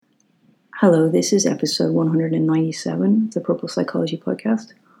Hello, this is episode 197 of the Purple Psychology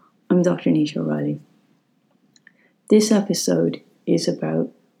Podcast. I'm Dr. Nisha O'Reilly. This episode is about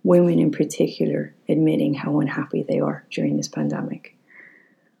women in particular admitting how unhappy they are during this pandemic.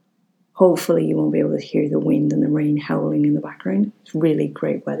 Hopefully you won't be able to hear the wind and the rain howling in the background. It's really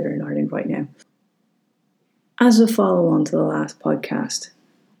great weather in Ireland right now. As a follow-on to the last podcast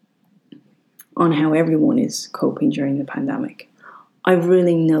on how everyone is coping during the pandemic, I've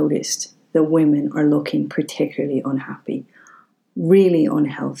really noticed that women are looking particularly unhappy, really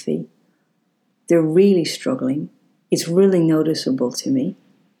unhealthy. They're really struggling. It's really noticeable to me.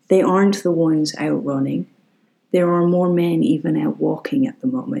 They aren't the ones out running. There are more men even out walking at the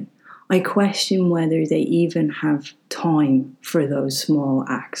moment. I question whether they even have time for those small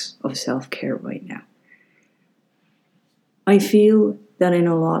acts of self-care right now. I feel that in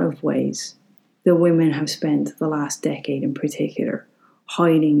a lot of ways, the women have spent the last decade in particular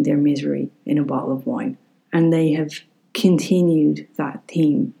hiding their misery in a bottle of wine, and they have continued that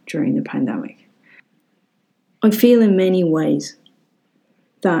theme during the pandemic. I feel in many ways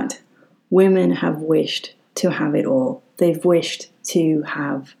that women have wished to have it all. They've wished to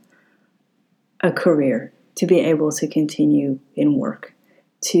have a career, to be able to continue in work,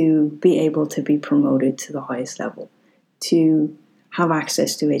 to be able to be promoted to the highest level, to have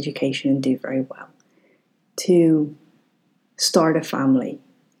access to education and do very well, to start a family,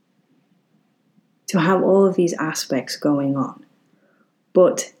 to have all of these aspects going on.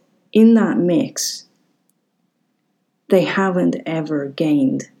 But in that mix, they haven't ever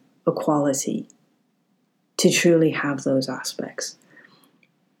gained equality to truly have those aspects.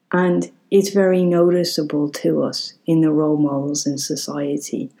 And it's very noticeable to us in the role models in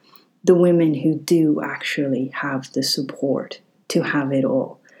society, the women who do actually have the support to have it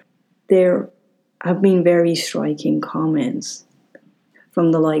all. There have been very striking comments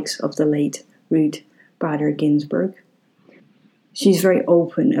from the likes of the late Ruth Bader Ginsburg. She's very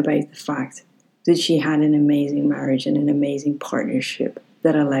open about the fact that she had an amazing marriage and an amazing partnership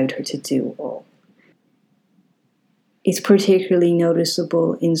that allowed her to do all. It's particularly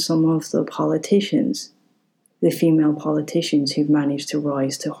noticeable in some of the politicians, the female politicians who've managed to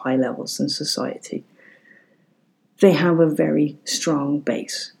rise to high levels in society. They have a very strong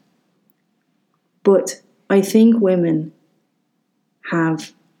base. But I think women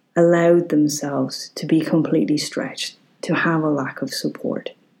have allowed themselves to be completely stretched, to have a lack of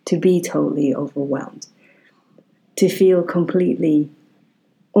support, to be totally overwhelmed, to feel completely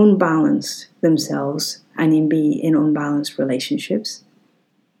unbalanced themselves and be in unbalanced relationships.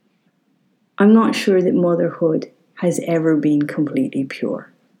 I'm not sure that motherhood has ever been completely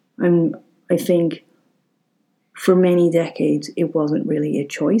pure. I think for many decades it wasn't really a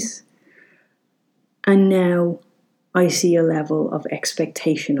choice. And now I see a level of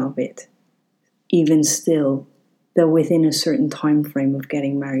expectation of it, even still, that within a certain time frame of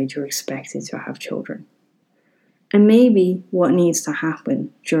getting married, you're expected to have children. And maybe what needs to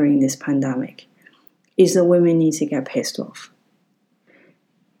happen during this pandemic is that women need to get pissed off.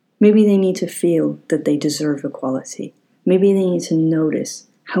 Maybe they need to feel that they deserve equality. Maybe they need to notice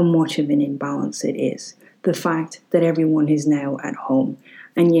how much of an imbalance it is. The fact that everyone is now at home,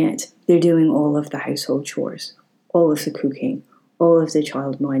 and yet they're doing all of the household chores, all of the cooking, all of the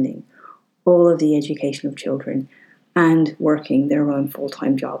child minding, all of the education of children, and working their own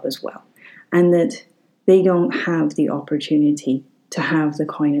full-time job as well. And that they don't have the opportunity to have the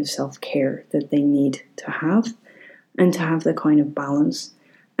kind of self-care that they need to have, and to have the kind of balance,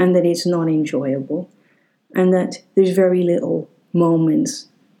 and that it's not enjoyable, and that there's very little moments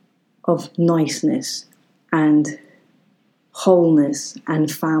of niceness and wholeness and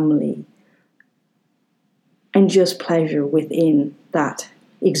family and just pleasure within that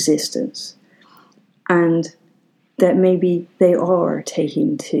existence. And that maybe they are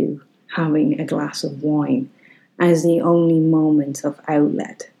taking to having a glass of wine as the only moment of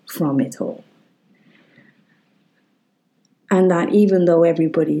outlet from it all. And that even though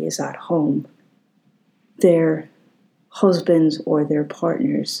everybody is at home, their husbands or their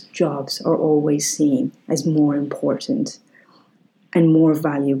partners' jobs are always seen as more important and more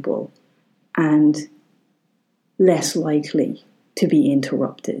valuable and less likely to be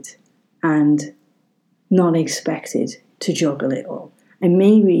interrupted and not expected to juggle it all. And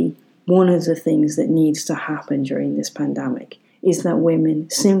maybe one of the things that needs to happen during this pandemic is that women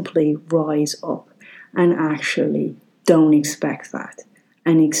simply rise up and actually don't expect that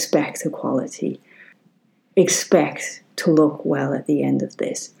and expect equality, expect to look well at the end of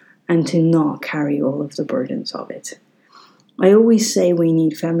this and to not carry all of the burdens of it. I always say we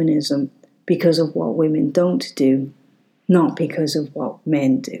need feminism because of what women don't do, not because of what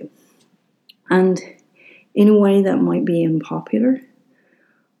men do. And in a way that might be unpopular,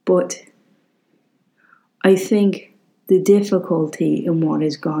 but I think the difficulty in what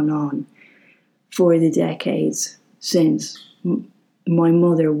has gone on for the decades since my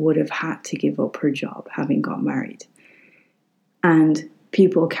mother would have had to give up her job having got married, and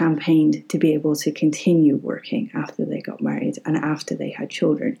people campaigned to be able to continue working after they got married and after they had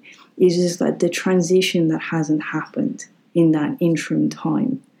children, is just that the transition that hasn't happened in that interim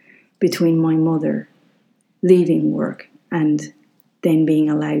time between my mother leaving work and then being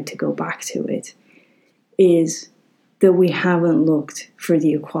allowed to go back to it is that we haven't looked for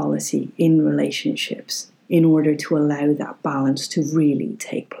the equality in relationships in order to allow that balance to really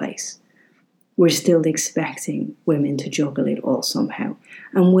take place. We're still expecting women to juggle it all somehow.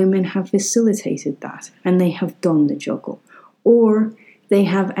 And women have facilitated that, and they have done the juggle. Or they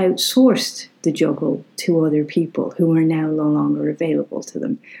have outsourced the juggle to other people who are now no longer available to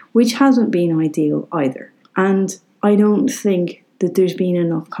them, which hasn't been ideal either. And I don't think that there's been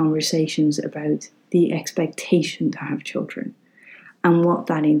enough conversations about the expectation to have children and what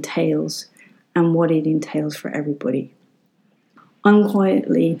that entails and what it entails for everybody. I'm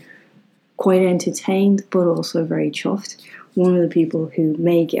quietly quite entertained, but also very chuffed. One of the people who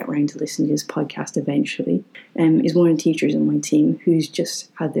may get around to listening to this podcast eventually is one of the teachers on my team who's just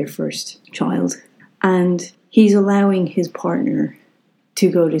had their first child. And he's allowing his partner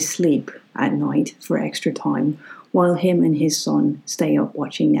to go to sleep at night for extra time while him and his son stay up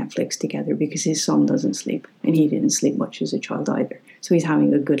watching Netflix together because his son doesn't sleep and he didn't sleep much as a child either. So he's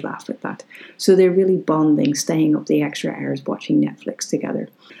having a good laugh at that. So they're really bonding, staying up the extra hours watching Netflix together.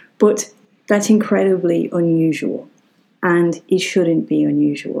 But that's incredibly unusual, and it shouldn't be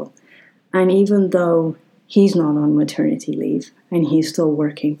unusual. And even though he's not on maternity leave and he's still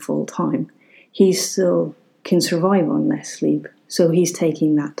working full time, he still can survive on less sleep. So he's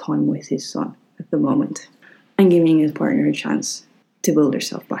taking that time with his son at the moment and giving his partner a chance to build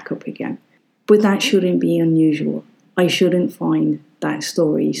herself back up again. But that shouldn't be unusual. I shouldn't find that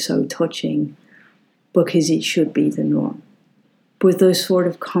story so touching because it should be the norm. But those sort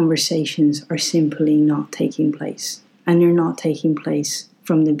of conversations are simply not taking place. And they're not taking place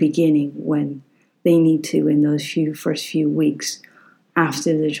from the beginning when they need to in those first few weeks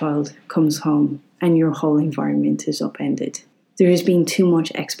after the child comes home and your whole environment is upended. There has been too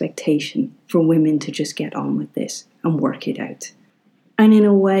much expectation for women to just get on with this and work it out. And in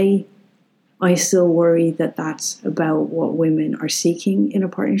a way, I still worry that that's about what women are seeking in a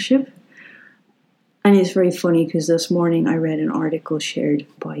partnership. And it's very funny because this morning I read an article shared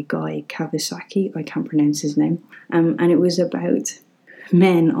by Guy Kawasaki, I can't pronounce his name, and it was about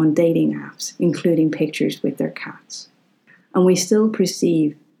men on dating apps, including pictures with their cats. And we still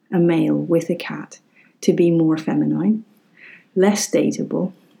perceive a male with a cat to be more feminine, less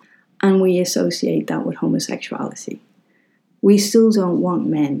dateable, and we associate that with homosexuality. We still don't want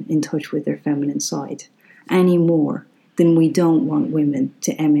men in touch with their feminine side any more than we don't want women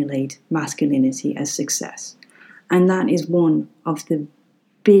to emulate masculinity as success. And that is one of the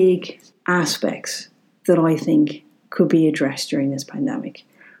big aspects that I think could be addressed during this pandemic.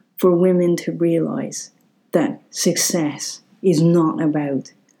 For women to realize that success is not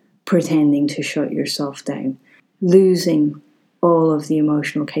about pretending to shut yourself down, losing all of the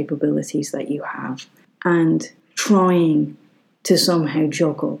emotional capabilities that you have, and trying to somehow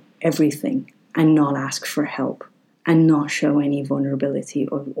juggle everything and not ask for help and not show any vulnerability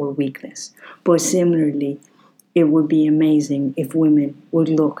or weakness. But similarly, it would be amazing if women would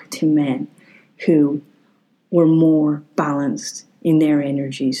look to men who were more balanced in their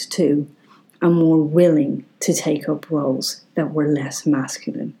energies too, and more willing to take up roles that were less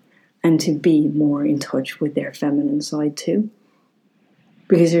masculine and to be more in touch with their feminine side too,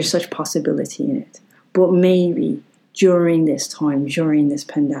 because there's such possibility in it. But maybe during this time, during this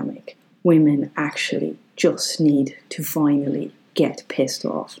pandemic, women actually just need to finally get pissed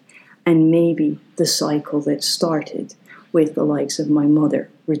off. And maybe the cycle that started with the likes of my mother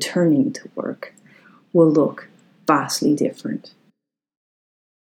returning to work will look vastly different.